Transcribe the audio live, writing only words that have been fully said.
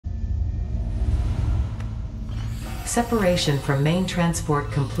Separation from main transport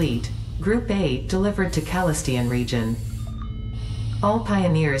complete. Group 8 delivered to Calistian region. All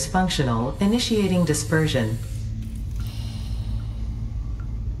pioneers functional, initiating dispersion.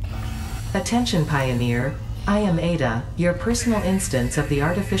 Attention Pioneer, I am Ada, your personal instance of the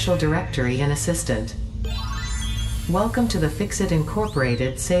Artificial Directory and Assistant. Welcome to the Fixit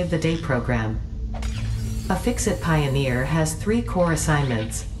Incorporated Save the Day program. A Fixit Pioneer has 3 core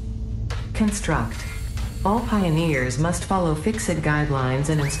assignments. Construct. All pioneers must follow Fixit guidelines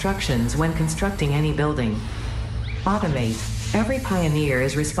and instructions when constructing any building. Automate. Every pioneer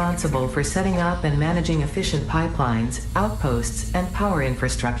is responsible for setting up and managing efficient pipelines, outposts, and power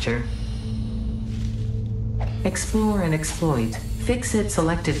infrastructure. Explore and exploit. Fixit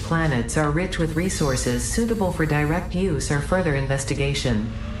selected planets are rich with resources suitable for direct use or further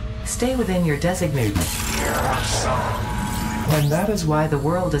investigation. Stay within your designated. And that is why the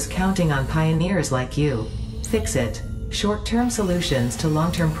world is counting on pioneers like you. Fixit. Short-term solutions to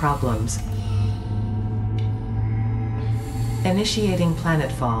long-term problems. Initiating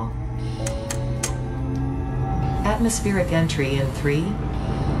planetfall. Atmospheric entry in 3,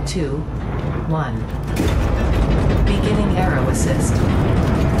 2, 1. Beginning arrow assist.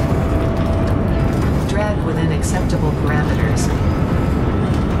 Drag within acceptable parameters.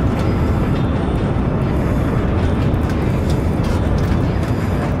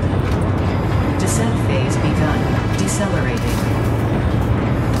 Descent phase begun. Decelerating.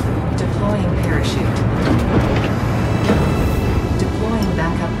 Deploying parachute. Deploying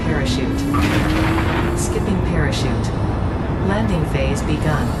backup parachute. Skipping parachute. Landing phase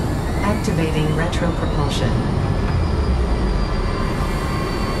begun. Activating retro propulsion.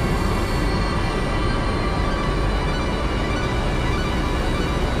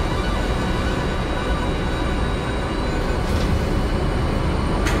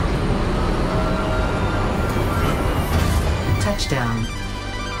 Touchdown.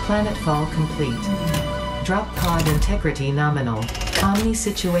 Planetfall complete. Drop pod integrity nominal.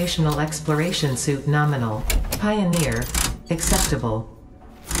 Omni-situational exploration suit nominal. Pioneer. Acceptable.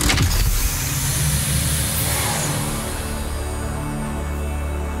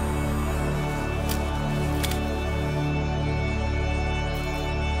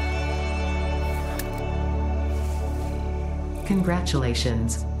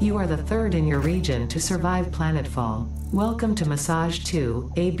 Congratulations, you are the 3rd in your region to survive planetfall. Welcome to Massage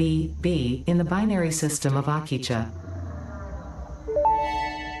 2, AB-B, in the binary system of Akicha.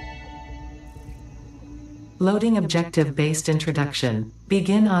 Loading objective-based introduction.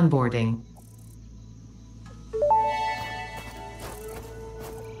 Begin onboarding.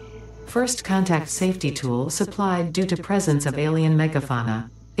 First contact safety tool supplied due to presence of alien megafauna.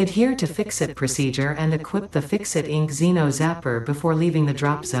 Adhere to Fixit procedure and equip the Fixit Inc. Xeno Zapper before leaving the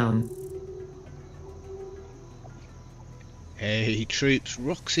drop zone. Hey troops,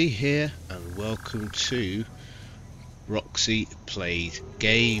 Roxee here and welcome to Roxee Plays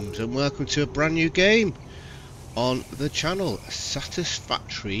Games and welcome to a brand new game on the channel,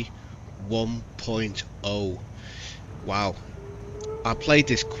 Satisfactory 1.0. Wow, I played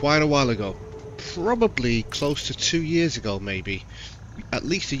this quite a while ago, probably close to 2 years ago, maybe. At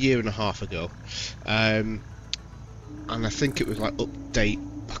least a year and a half ago, and I think it was like update,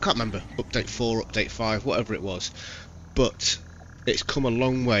 I can't remember, update 4, update 5, whatever it was, but it's come a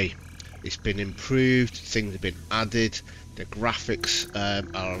long way. It's been improved, things have been added, the graphics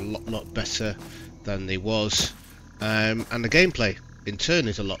are a lot better than they was, and the gameplay in turn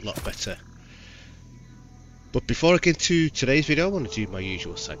is a lot better. But before I get into today's video, I want to do my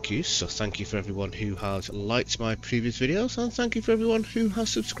usual thank yous. So thank you for everyone who has liked my previous videos, and thank you for everyone who has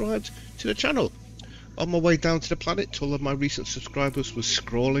subscribed to the channel. On my way down to the planet, all of my recent subscribers was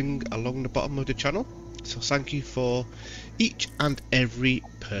scrolling along the bottom of the channel. So thank you for each and every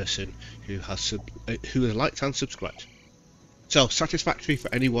person who has liked and subscribed. So Satisfactory,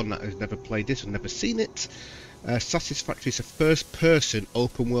 for anyone that has never played this or never seen it, Satisfactory is a first-person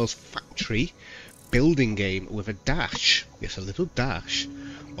open-world factory building game with a dash, yes, a little dash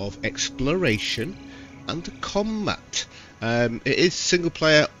of exploration and combat. It is single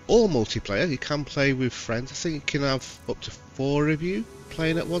player or multiplayer. You can play with friends. I think you can have up to 4 of you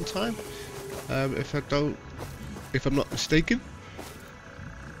playing at one time, if I'm not mistaken.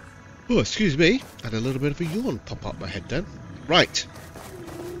 Oh, excuse me, I had a little bit of a yawn pop up my head then. Right,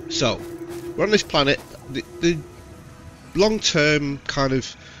 so we're on this planet. The long-term kind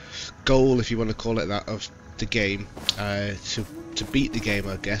of goal, if you want to call it that, of the game, to beat the game,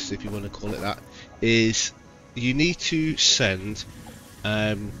 I guess, if you want to call it that, is you need to send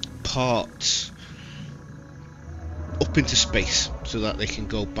parts up into space so that they can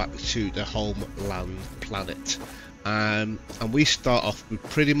go back to the homeland planet. And we start off with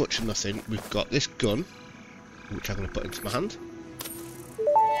pretty much nothing. We've got this gun, which I'm going to put into my hand.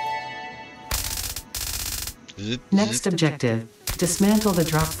 Next objective, dismantle the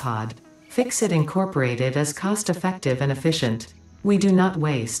drop pod. Fix-It incorporated as cost-effective and efficient. We do not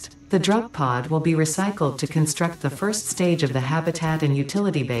waste. The drop pod will be recycled to construct the first stage of the habitat and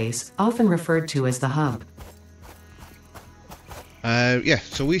utility base, often referred to as the hub. Yeah,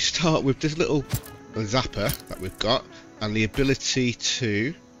 so we start with this little zapper that we've got, and the ability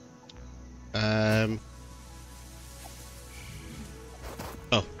to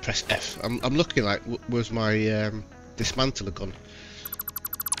oh, press F. I'm looking like where's my dismantler gun,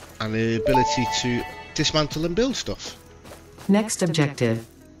 and the ability to dismantle and build stuff. Next objective,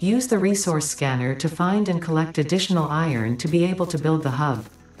 use the resource scanner to find and collect additional iron to be able to build the hub.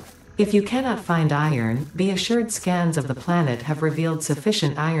 If you cannot find iron, be assured scans of the planet have revealed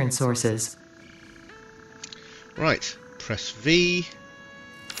sufficient iron sources. Right, press V.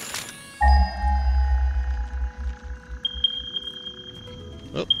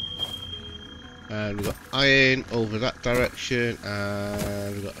 Oh. And we've got iron over that direction,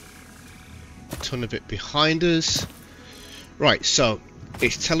 and we've got a ton of it behind us. Right, so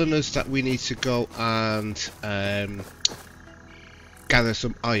it's telling us that we need to go and gather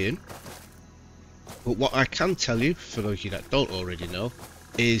some iron. But what I can tell you, for those of you that don't already know,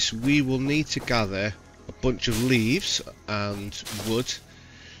 is we will need to gather a bunch of leaves and wood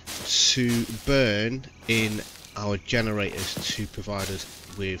to burn in our generators to provide us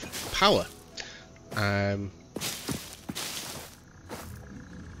with power. Oh,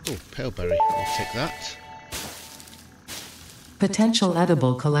 paleberry, I'll take that. Potential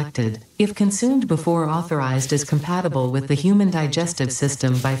edible collected. If consumed before authorized as compatible with the human digestive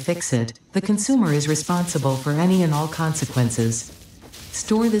system by Fix-It, the consumer is responsible for any and all consequences.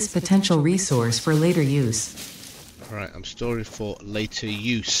 Store this potential resource for later use. Alright, I'm storing for later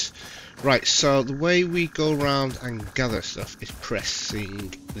use. Right, so the way we go around and gather stuff is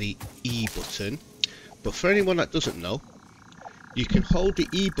pressing the E button. But for anyone that doesn't know, you can hold the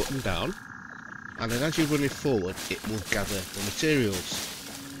E button down, and then as you're running forward, it will gather the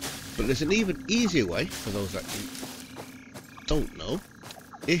materials. But there's an even easier way for those that don't know.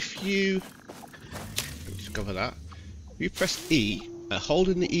 If you discover that, if you press E,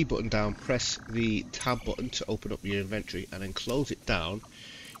 holding the E button down, press the tab button to open up your inventory, and then close it down,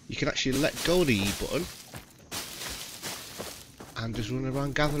 you can actually let go of the E button and just run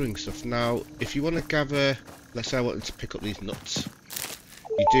around gathering stuff. Now, if you want to gather, let's say I wanted to pick up these nuts,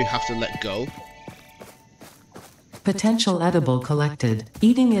 you do have to let go. Potential edible collected.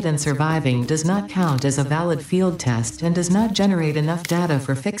 Eating it and surviving does not count as a valid field test and does not generate enough data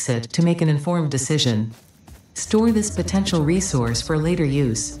for Fix-It to make an informed decision. Store this potential resource for later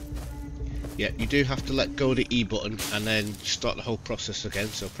use. Yeah, you do have to let go of the E button and then start the whole process again.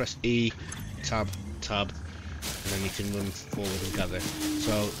 So press E, tab, tab, and then you can run forward and gather.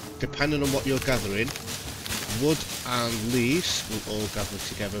 So depending on what you're gathering, wood and leaves will all gather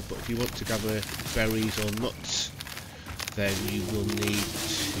together, but if you want to gather berries or nuts, then you will need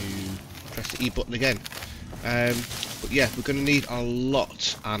to press the E button again. But yeah, we're going to need a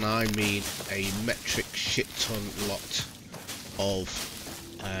lot, and I mean a metric shit ton lot of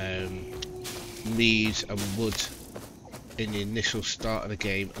leaves and wood in the initial start of the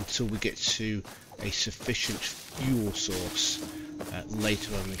game until we get to a sufficient fuel source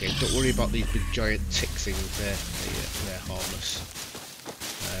later on in the game. Don't worry about these big giant tick things, they're harmless.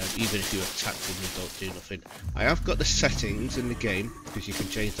 Even if you attack them, you don't do nothing. I have got the settings in the game, because you can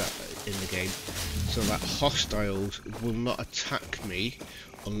change that in the game, so that hostiles will not attack me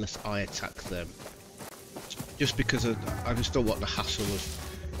unless I attack them. Just because I just don't want the hassle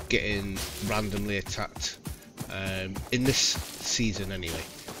of getting randomly attacked in this season anyway.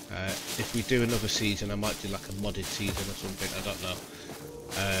 If we do another season, I might do like a modded season or something, I don't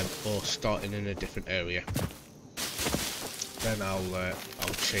know, or starting in a different area. Then I'll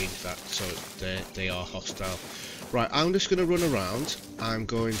change that so they are hostile. Right, I'm just going to run around. I'm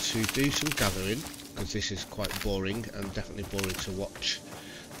going to do some gathering, because this is quite boring and definitely boring to watch.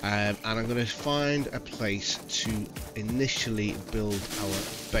 And I'm going to find a place to initially build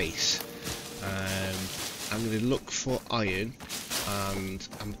our base. I'm going to look for iron, and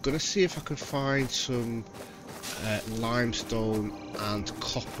I'm going to see if I can find some limestone and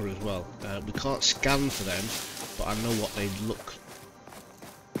copper as well. We can't scan for them, but I know what they look.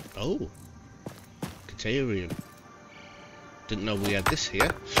 Oh, Caterium. Didn't know we had this here.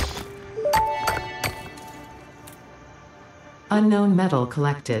 Unknown metal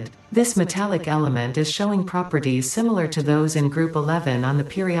collected. This metallic element is showing properties similar to those in Group 11 on the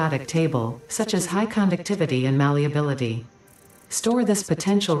periodic table, such as high conductivity and malleability. Store this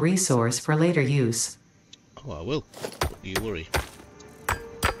potential resource for later use. Oh, I will. Don't you worry.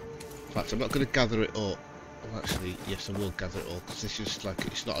 In fact, I'm not going to gather it all. Well, actually, yes, I will gather it all, because this is like,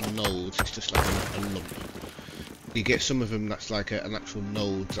 it's not a node, it's just like a lump. You get some of them that's like an actual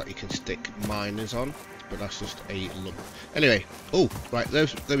node that you can stick miners on, but that's just a lump. Anyway, oh, right, there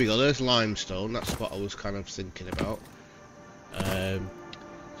we go, there's limestone, that's what I was kind of thinking about. So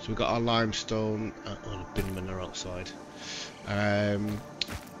we've got our limestone, oh, the binmen are outside. And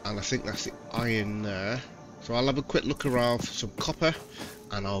I think that's the iron there. So I'll have a quick look around for some copper,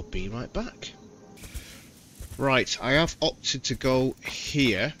 and I'll be right back. Right, I have opted to go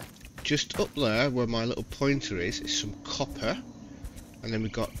here. Just up there where my little pointer is some copper, and then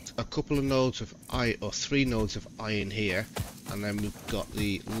we've got a couple of nodes of iron, or 3 nodes of iron here, and then we've got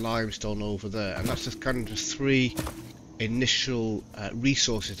the limestone over there, and that's just kind of the 3 initial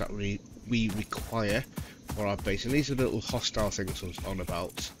resources that we require for our base. And these are the little hostile things I was on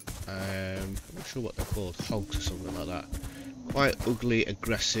about. I'm not sure what they're called, hogs or something like that. Quite ugly,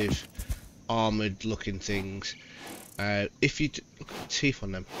 aggressive, armoured looking things. If you look at the teeth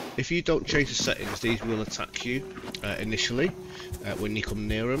on them, if you don't change the settings, these will attack you initially when you come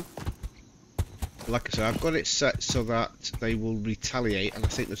near them. Like I said, I've got it set so that they will retaliate, and I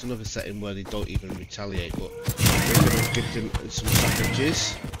think there's another setting where they don't even retaliate, but we're going to give them some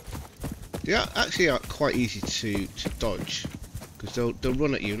advantages. They actually are quite easy to dodge, because they'll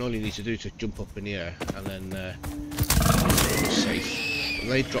run at you, and all you need to do is jump up in the air, and then you're safe.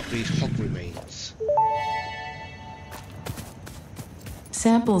 And they drop these hog remains.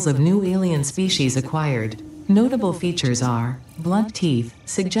 Samples of new alien species acquired. Notable features are blunt teeth,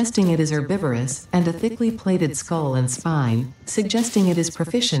 suggesting it is herbivorous, and a thickly plated skull and spine, suggesting it is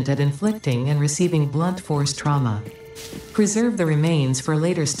proficient at inflicting and receiving blunt force trauma. Preserve the remains for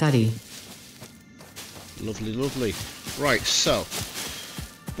later study. Lovely, lovely. Right, so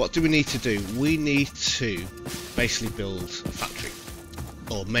what do we need to do? We need to basically build a factory,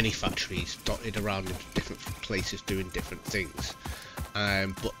 or many factories dotted around in different places doing different things.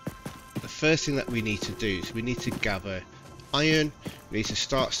 But the first thing that we need to do is we need to gather iron. We need to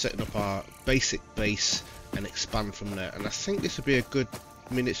start setting up our basic base and expand from there. And I think this would be a good,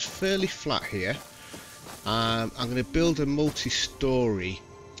 I mean, it's fairly flat here. I'm going to build a multi-story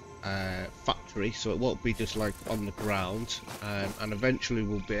factory, so it won't be just like on the ground, and eventually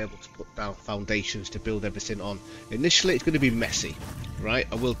we'll be able to put down foundations to build everything on. Initially it's going to be messy, right?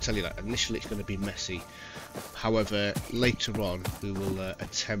 I will tell you that. Initially it's going to be messy. However, later on we will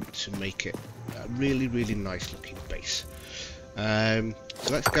attempt to make it a really, really nice looking base. So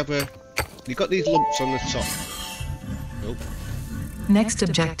let's gather. You've got these lumps on the top. Nope. Next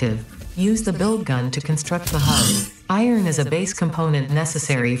objective. Use the build gun to construct the hub. Iron is a base component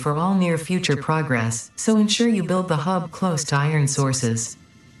necessary for all near-future progress, so ensure you build the hub close to iron sources.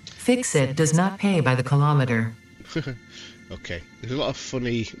 Fix it does not pay by the kilometer. Okay, there's a lot of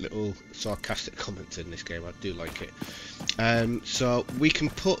funny little sarcastic comments in this game. I do like it. So we can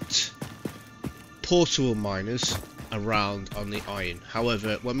put portable miners around on the iron.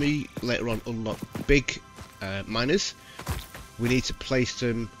 However, when we later on unlock big miners, we need to place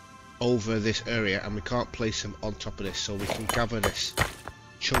them over this area, and we can't place them on top of this, so we can gather this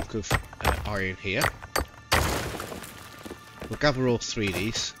chunk of iron here. We'll gather all 3 of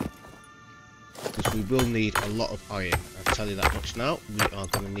these, because we will need a lot of iron. I'll tell you that much now. We are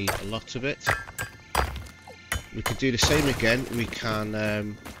going to need a lot of it. We can do the same again. We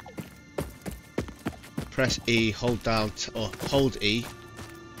can press E, hold down, or hold E.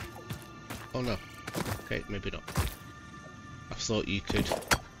 Oh no. Okay, maybe not. I thought you could.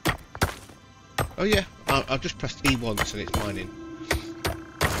 Oh yeah, I've just pressed E once and it's mining.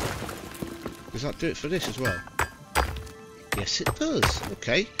 Does that do it for this as well? Yes it does.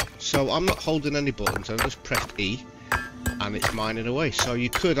 Okay, so I'm not holding any buttons, I've just pressed E and it's mining away. So you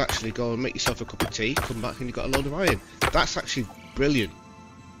could actually go and make yourself a cup of tea, come back and you've got a load of iron. That's actually brilliant.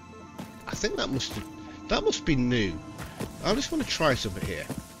 I think that must be new. I just want to try something here.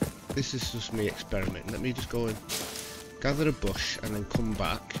 This is just me experimenting. Let me just go and gather a bush and then come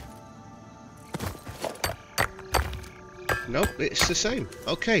back. Nope, it's the same.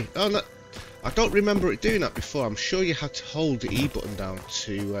 Okay. Oh, no, I don't remember it doing that before. I'm sure you had to hold the E button down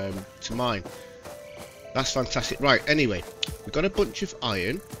to mine. That's fantastic. Right. Anyway, we've got a bunch of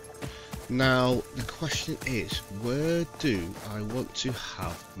iron. Now the question is, where do I want to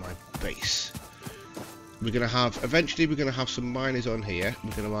have my base? We're gonna have eventually. We're gonna have some miners on here.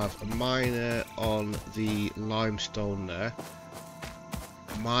 We're gonna have a miner on the limestone there.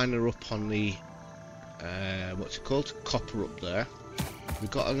 miner up on the what's it called? Copper up there.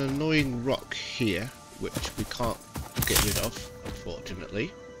 We've got an annoying rock here, which we can't get rid of,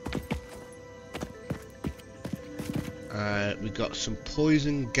 unfortunately. We've got some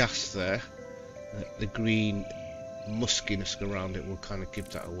poison gas there. The green muskiness around it will kind of give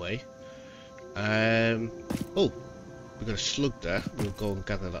that away. Oh, we've got a slug there. We'll go and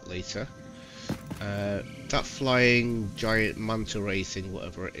gather that later. That flying giant manta ray thing,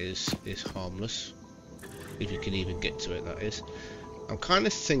 whatever it is harmless. If you can even get to it, that is. I'm kind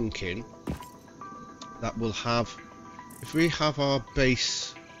of thinking that we'll have, if we have our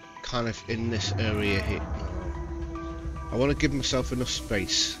base kind of in this area here. I want to give myself enough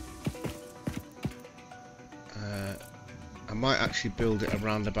space. I might actually build it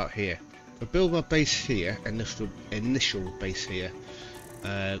around about here. I'll build my base here, initial base here,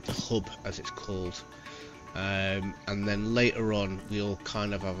 the hub as it's called, and then later on we'll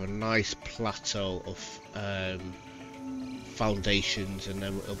kind of have a nice plateau of foundations, and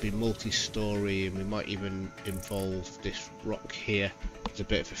then it'll be multi-story, and we might even involve this rock here as a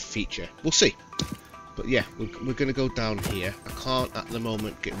bit of a feature. We'll see. But yeah, we're going to go down here. I can't at the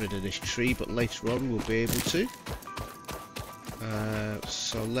moment get rid of this tree, but later on we'll be able to.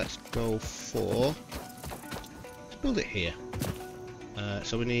 So let's go for, let's build it here.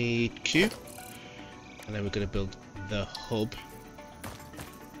 So we need Q, and then we're going to build the hub.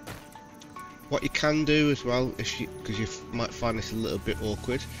 What you can do as well, if you, because you might find this a little bit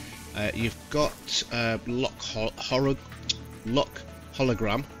awkward, you've got lock hologram.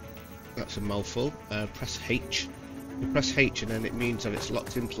 That's a mouthful. Press H. You press H and then it means that it's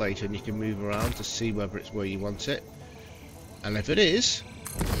locked in place and you can move around to see whether it's where you want it. And if it is,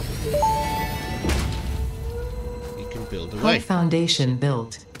 you can build away. Hub foundation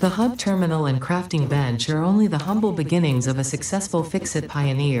built. The hub terminal and crafting bench are only the humble beginnings of a successful Fix-It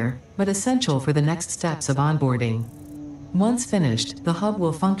pioneer, but essential for the next steps of onboarding. Once finished, the hub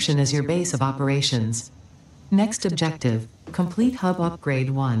will function as your base of operations. Next objective, complete hub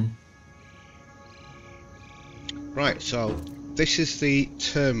upgrade 1. Right, so this is the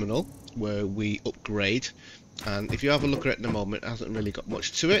terminal where we upgrade, and if you have a look at it in a moment, it hasn't really got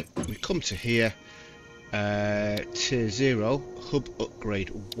much to it. We come to here, tier 0, hub upgrade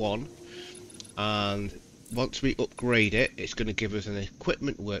 1, and once we upgrade it, it's going to give us an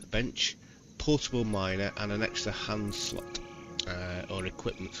equipment workbench, portable miner, and an extra hand slot, or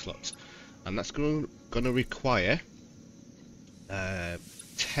equipment slot, and that's going to require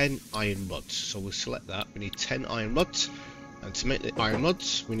 10 iron rods. So we'll select that. We need 10 iron rods, and to make the iron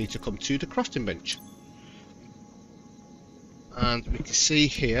rods we need to come to the crafting bench, and we can see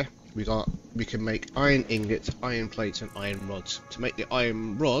here we can make iron ingots, iron plates, and iron rods. To make the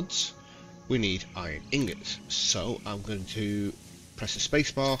iron rods we need iron ingots, so I'm going to press the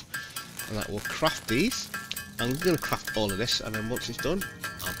space bar and that will craft these. I'm going to craft all of this, and then once it's done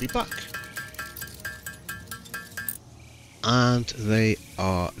I'll be back. And they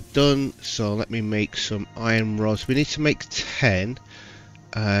are done, so let me make some iron rods. We need to make 10.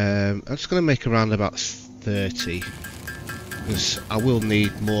 I'm just going to make around about 30, because I will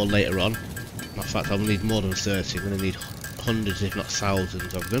need more later on. In fact, I will need more than 30. I'm going to need hundreds if not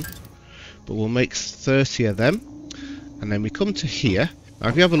thousands of them, but we'll make 30 of them. And then we come to here. Now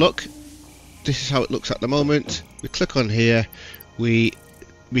if you have a look, this is how it looks at the moment. We click on here, we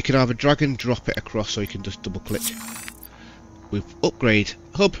can either drag and drop it across, so you can just double click. We've upgrade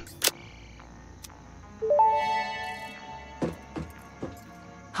hub.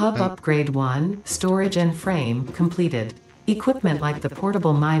 Hub upgrade 1, storage and frame, completed. Equipment like the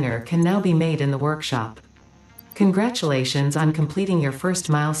portable miner can now be made in the workshop. Congratulations on completing your first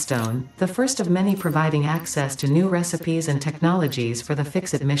milestone, the first of many providing access to new recipes and technologies for the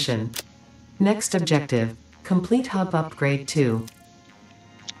Fix-It mission. Next objective, complete hub upgrade 2.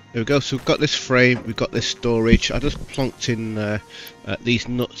 There we go, so we've got this frame, we've got this storage. I just plonked in these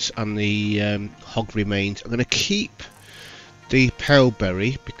nuts and the hog remains. I'm going to keep the pale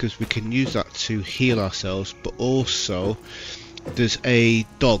berry because we can use that to heal ourselves, but also there's a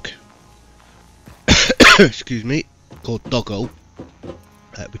dog, excuse me, called Doggo.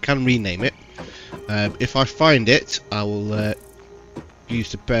 We can rename it. If I find it, I will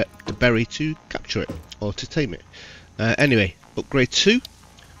use the berry to capture it, or to tame it. Anyway, upgrade 2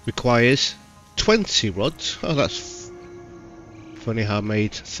 requires 20 rods. Oh, that's funny how I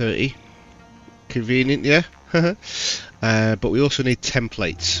made 30. Convenient, yeah? But we also need 10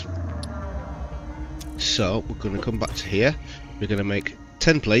 plates. So we're going to come back to here. We're going to make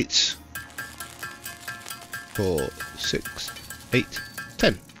 10 plates. 4, 6, 8,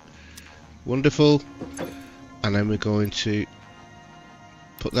 10. Wonderful. And then we're going to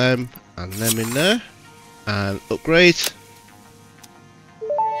put them and them in there and upgrade.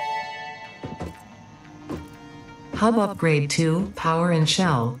 Hub upgrade 2, power and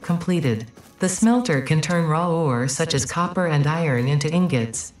shell, completed. The smelter can turn raw ore such as copper and iron into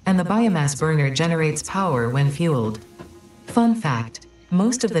ingots, and the biomass burner generates power when fueled. Fun fact: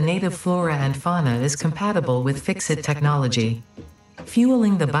 most of the native flora and fauna is compatible with Fixit technology.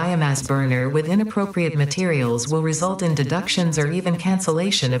 Fueling the biomass burner with inappropriate materials will result in deductions or even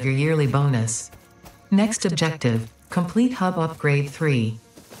cancellation of your yearly bonus. Next objective: complete hub upgrade 3.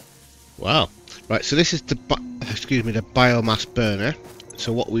 Wow. Right, so this is the biomass burner.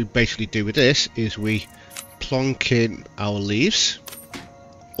 So what we basically do with this is we plonk in our leaves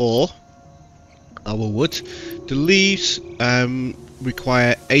or our wood. The leaves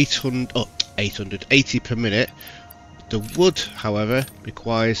require 80 per minute. The wood, however,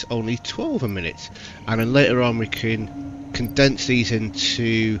 requires only 12 a minute, and then later on we can condense these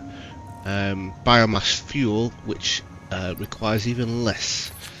into biomass fuel, which requires even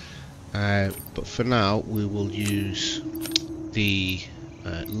less. But for now we will use the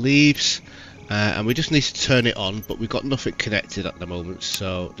leaves, and we just need to turn it on, but we've got nothing connected at the moment,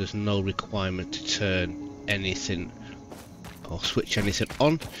 so there's no requirement to turn anything or switch anything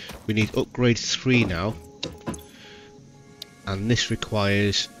on. We need upgrade 3 now, and this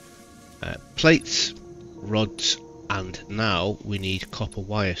requires plates, rods, and now we need copper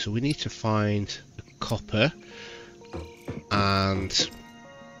wire. So we need to find the copper, and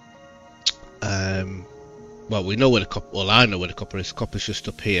well, we know where the copper, well, I know where the copper is. The copper's just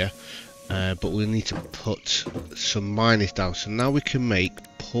up here, but we need to put some miners down. So now we can make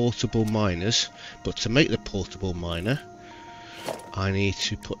portable miners, but to make the portable miner I need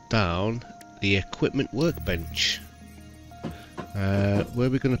to put down the equipment workbench. Where are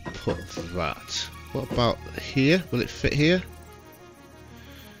we going to put that? What about here? Will it fit here?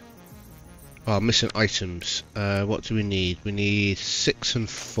 Oh, I'm missing items. What do we need? We need 6 and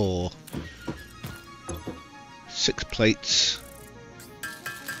 4. 6 plates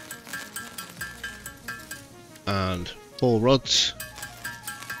and 4 rods.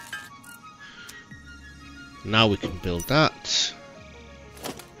 Now we can build that.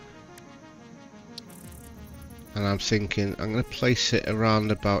 And I'm thinking I'm going to place it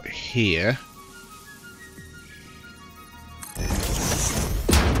around about here.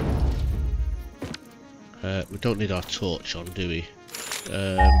 We don't need our torch on, do we?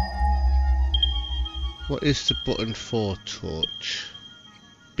 What is the button for torch?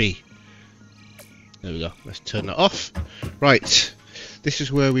 B. There we go. Let's turn that off. Right. This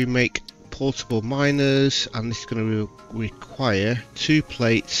is where we make portable miners, and this is going to require 2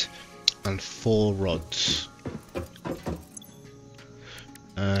 plates and 4 rods.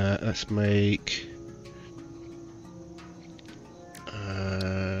 Let's make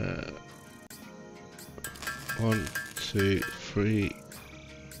 1, 2, 3.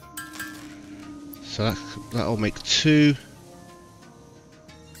 So that'll make 2.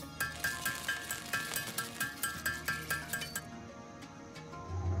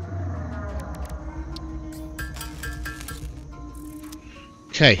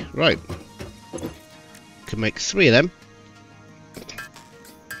 Okay, right. Can make 3 of them.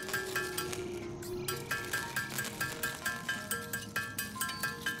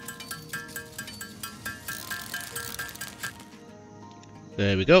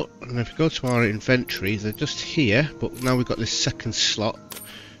 There we go. And if we go to our inventory, they're just here, but now we've got this second slot,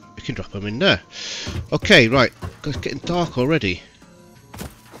 we can drop them in there. Okay, right. It's getting dark already.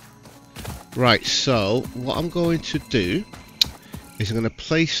 Right, so what I'm going to do is I'm going to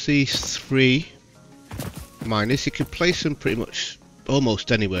place these 3 miners. You can place them pretty much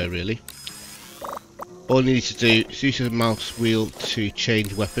almost anywhere, really. All you need to do is use the mouse wheel to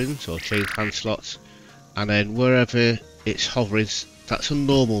change weapons or change hand slots, and then wherever it's hovering, that's a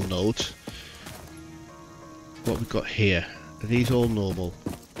normal node. What we've got here, are these all normal?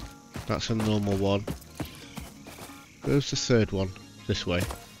 That's a normal one. Where's the third one? This way.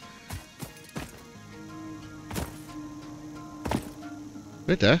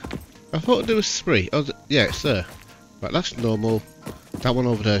 Right there? I thought there was 3. Oh, yeah, it's there. Right, that's normal. That one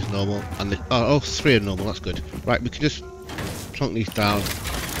over there is normal. And oh, 3 are normal, that's good. Right, we can just plonk these down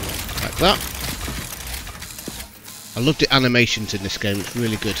like that. I love the animations in this game, it's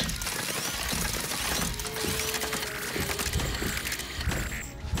really good.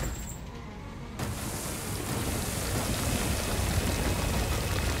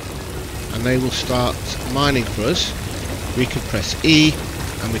 And they will start mining for us. We can press E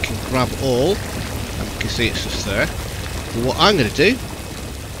and we can grab all, and you can see it's just there. But what I'm going to do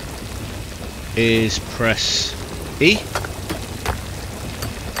is press E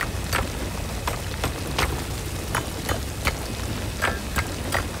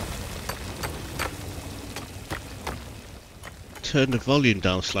turn the volume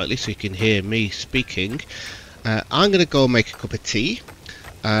down slightly so you can hear me speaking. I'm going to go make a cup of tea.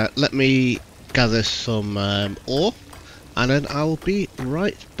 Let me gather some ore, and then I'll be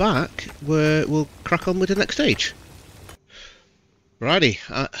right back where we'll crack on with the next stage. Righty,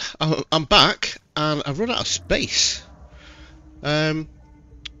 I'm back and I've run out of space. I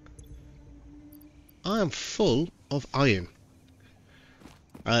am full of iron.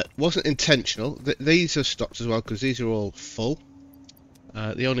 Wasn't intentional. These are stocked as well because these are all full.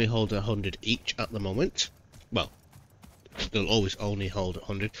 They only hold 100 each at the moment. Well, they'll always only hold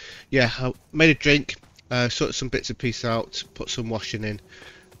 100. Yeah, I made a drink, sorted some bits and pieces out, put some washing in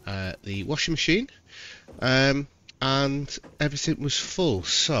the washing machine, and everything was full.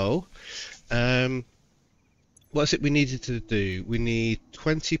 So, what is it we needed to do? We need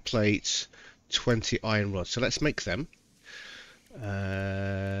 20 plates, 20 iron rods. So let's make them.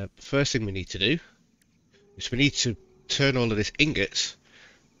 First thing we need to do is we need to turn all of this ingots,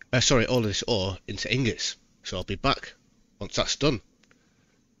 all of this ore into ingots. So I'll be back once that's done.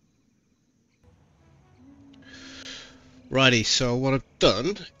 Righty, so what I've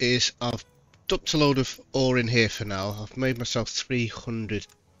done is I've dumped a load of ore in here for now. I've made myself 300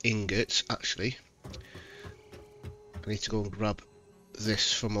 ingots actually. I need to go and grab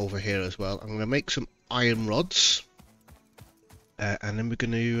this from over here as well. I'm going to make some iron rods. And then we're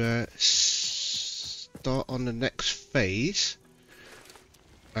going to start on the next phase,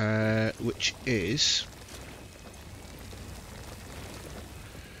 which is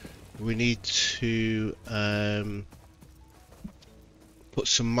we need to put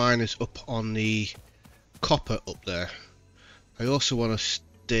some miners up on the copper up there. I also want to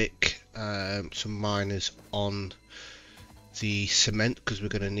stick some miners on the cement because we're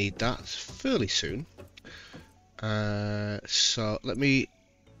going to need that fairly soon. So let me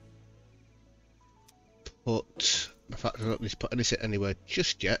put, in fact I don't need to put anything anywhere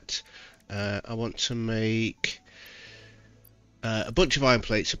just yet. I want to make a bunch of iron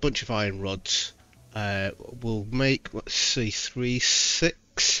plates, a bunch of iron rods. We'll make, let's see,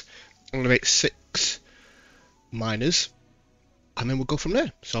 6. I'm going to make 6 miners and then we'll go from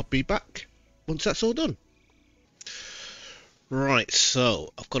there. So I'll be back once that's all done. Right,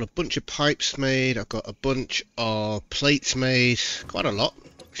 so I've got a bunch of pipes made, I've got a bunch of plates made, quite a lot,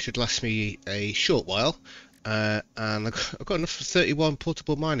 should last me a short while, and I've got enough for 31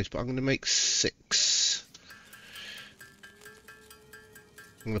 portable miners, but I'm going to make 6.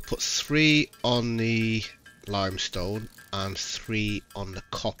 I'm going to put 3 on the limestone and 3 on the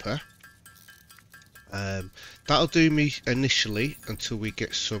copper. That'll do me initially until we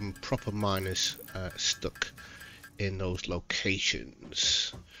get some proper miners stuck in those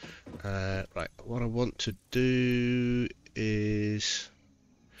locations. Right, what I want to do is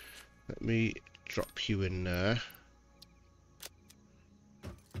let me drop you in there.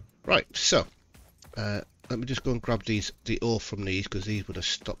 Right, so let me just go and grab the ore from these because these would have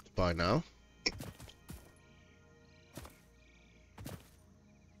stopped by now.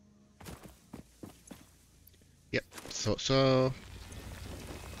 Yep, thought so.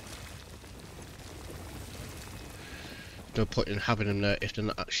 No point in having them there if they're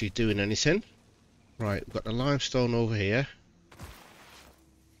not actually doing anything. Right, we've got the limestone over here.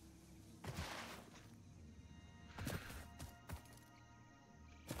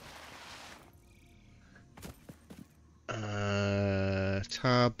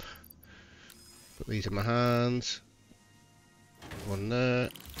 Tab. Put these in my hands. One there,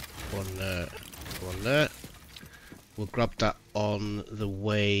 one there, one there. We'll grab that on the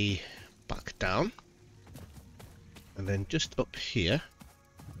way back down. And then just up here,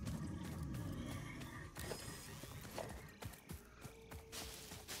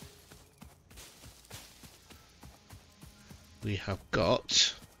 we have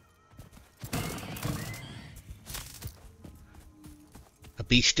got a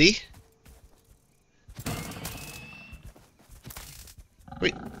beastie.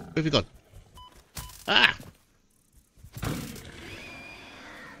 Wait, where have you gone? Ah!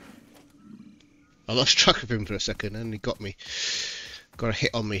 I lost track of him for a second and he got me. Got a hit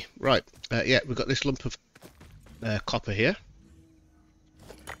on me. Right, yeah, we've got this lump of copper here.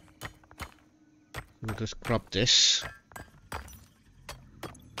 We'll just grab this.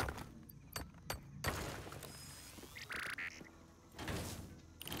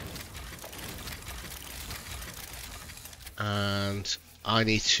 And I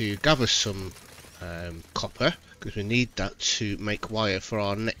need to gather some copper because we need that to make wire for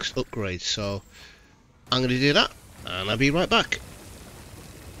our next upgrade. So I'm going to do that and I'll be right back.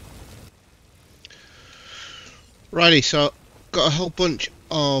 Righty, so got a whole bunch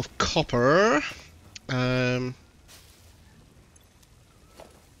of copper.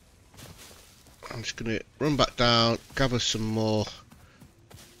 I'm just going to run back down, gather some more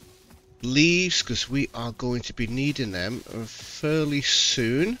leaves, because we are going to be needing them fairly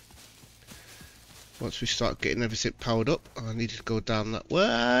soon. Once we start getting everything powered up, I need to go down that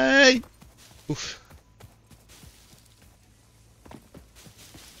way. Oof.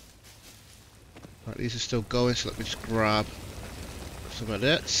 Right, these are still going, so let me just grab some of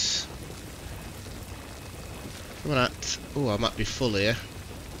this. Some of that. Oh, I might be full here.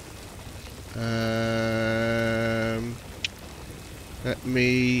 Let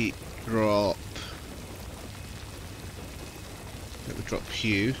me drop.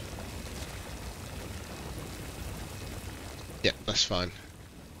 Hue. Yeah, that's fine.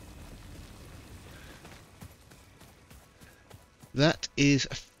 That is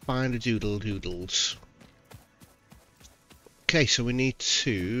fine doodles. Okay, so we need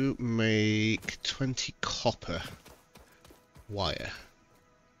to make 20 copper wire.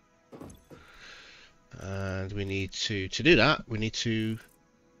 And we need to do that, we need to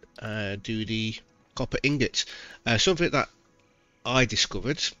do the copper ingots. Something that I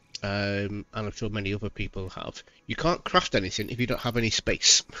discovered, and I'm sure many other people have, you can't craft anything if you don't have any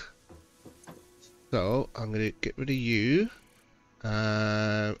space. So I'm going to get rid of you,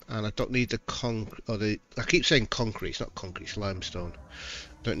 and I don't need the I keep saying concrete, it's not concrete, it's limestone.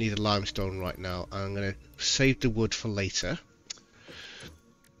 Don't need the limestone right now. I'm going to save the wood for later.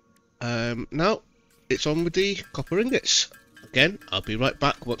 Now it's on with the copper ingots. Again, I'll be right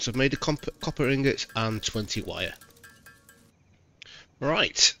back once I've made the copper ingots and 20 wire.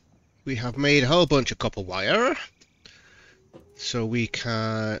 Right, we have made a whole bunch of copper wire, so we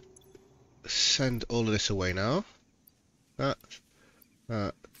can send all of this away now. That,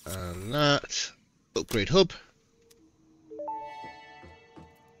 and that. Upgrade hub.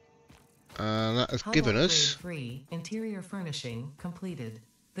 And that has given us... Free interior furnishing completed.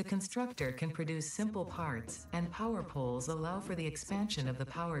 The constructor can produce simple parts, and power poles allow for the expansion of the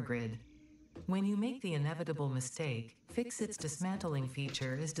power grid. When you make the inevitable mistake, Fixit's dismantling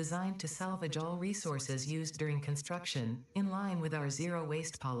feature is designed to salvage all resources used during construction, in line with our zero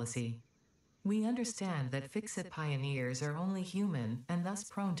waste policy. We understand that Fixit pioneers are only human and thus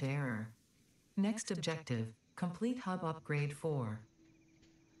prone to error. Next objective, complete hub upgrade 4.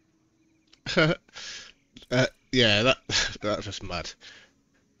 Yeah, that's just mad.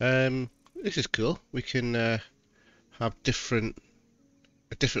 This is cool. We can have a different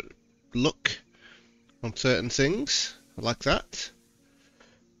look on certain things. I like that.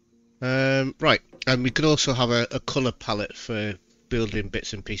 Right, and we could also have a colour palette for building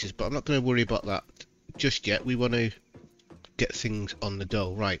bits and pieces, but I'm not going to worry about that just yet. We want to get things on the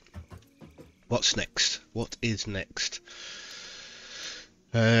go. Right, what's next? What is next?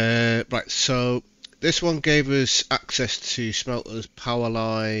 Right, so this one gave us access to smelters, power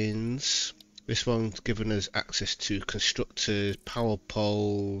lines. This one's given us access to constructors, power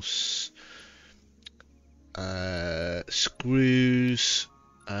poles, screws,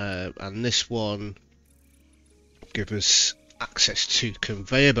 and this one gives us access to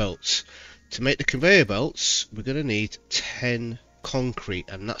conveyor belts. To make the conveyor belts, we're going to need 10 concrete,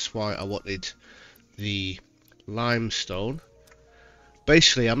 and that's why I wanted the limestone.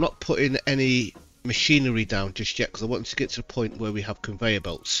 Basically, I'm not putting any machinery down just yet because I want to get to the point where we have conveyor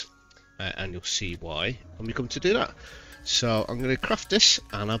belts, and you'll see why when we come to do that. So I'm going to craft this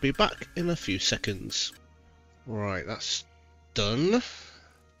and I'll be back in a few seconds. Right, that's done.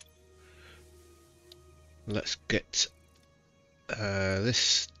 Let's get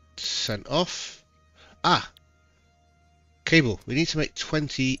this sent off. Cable. We need to make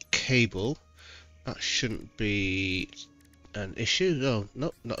 20 cable. That shouldn't be an issue.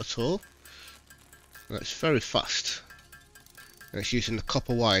 No, not at all. That's very fast. And it's using the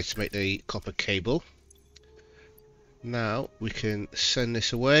copper wire to make the copper cable. Now we can send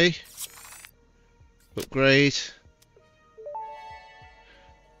this away. Upgrade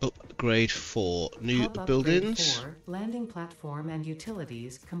 4. New buildings. 4, landing platform and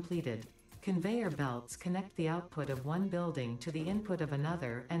utilities completed. Conveyor belts connect the output of one building to the input of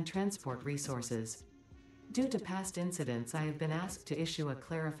another and transport resources. Due to past incidents, I have been asked to issue a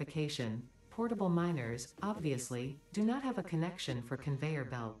clarification. Portable miners, obviously, do not have a connection for conveyor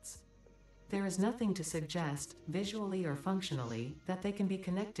belts. There is nothing to suggest, visually or functionally, that they can be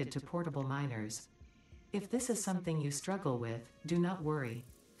connected to portable miners. If this is something you struggle with, do not worry.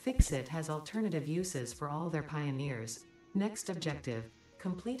 Fixit has alternative uses for all their pioneers. Next objective,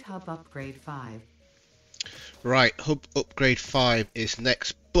 complete hub upgrade 5. Right, hub upgrade 5 is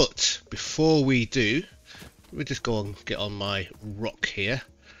next, but before we do, let me just go and get on my rock here.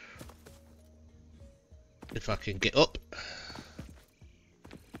 If I can get up.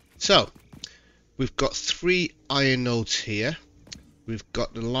 So, we've got 3 iron nodes here. We've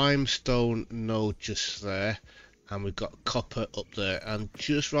got the limestone node just there, and we've got copper up there, and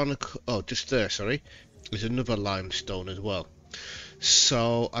just round just there, sorry, there's another limestone as well.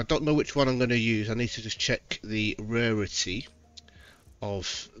 So I don't know which one I'm going to use. I need to just check the rarity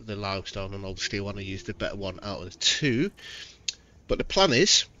of the limestone, and obviously I want to use the better one out of the 2. But the plan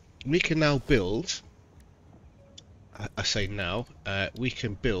is we can now build, I say now, we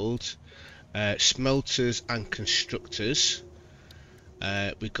can build smelters and constructors.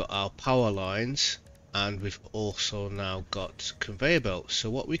 We've got our power lines, and we've also now got conveyor belts. So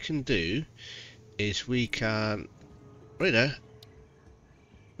what we can do is we can, right there,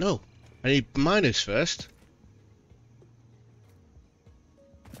 no, I need miners first.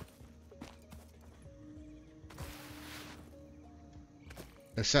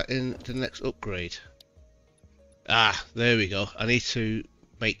 Is that in the next upgrade? Ah, there we go. I need to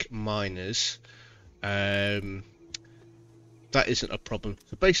make miners. That isn't a problem.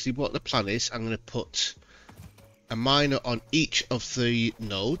 So basically what the plan is, I'm going to put a miner on each of the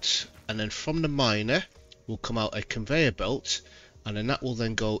nodes, and then from the miner will come out a conveyor belt, and then that will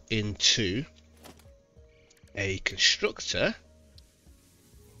then go into a constructor,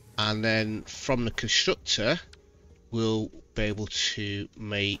 and then from the constructor we'll be able to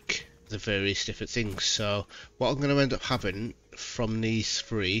make the various different things. So what I'm going to end up having from these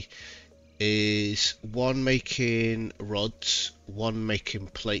 3 is 1 making rods, 1 making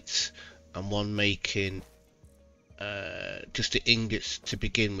plates, and 1 making just the ingots to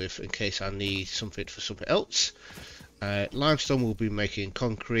begin with, in case I need something for something else. Limestone will be making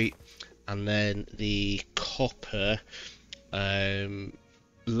concrete, and then the copper,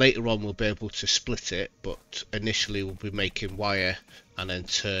 later on we'll be able to split it, but initially we'll be making wire and then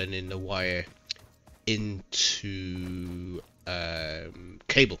turning the wire into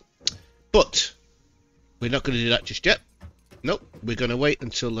cable. But we're not going to do that just yet. Nope, we're going to wait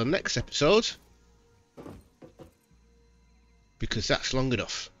until the next episode, because that's long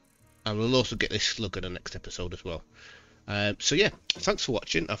enough. And we'll also get this slug in the next episode as well. So yeah, thanks for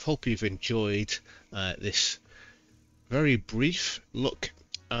watching. I hope you've enjoyed this very brief look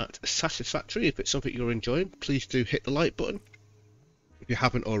at Satisfactory. If it's something you're enjoying, please do hit the like button. If you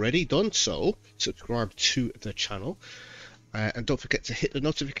haven't already done so, subscribe to the channel. And don't forget to hit the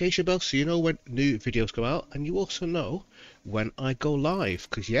notification bell so you know when new videos go out, and you also know when I go live,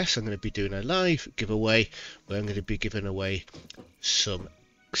 because yes, I'm going to be doing a live giveaway where I'm going to be giving away some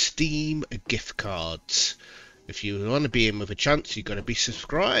Steam gift cards. If you want to be in with a chance, you've got to be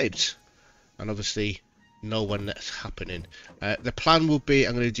subscribed, and obviously know when that's happening. The plan will be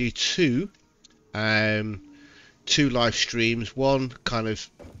I'm going to do 2 live streams, one kind of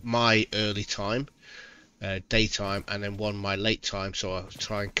my early time, daytime, and then one my late time, so I'll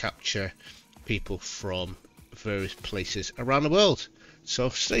try and capture people from various places around the world. So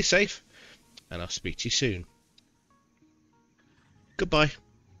stay safe, and I'll speak to you soon. Goodbye.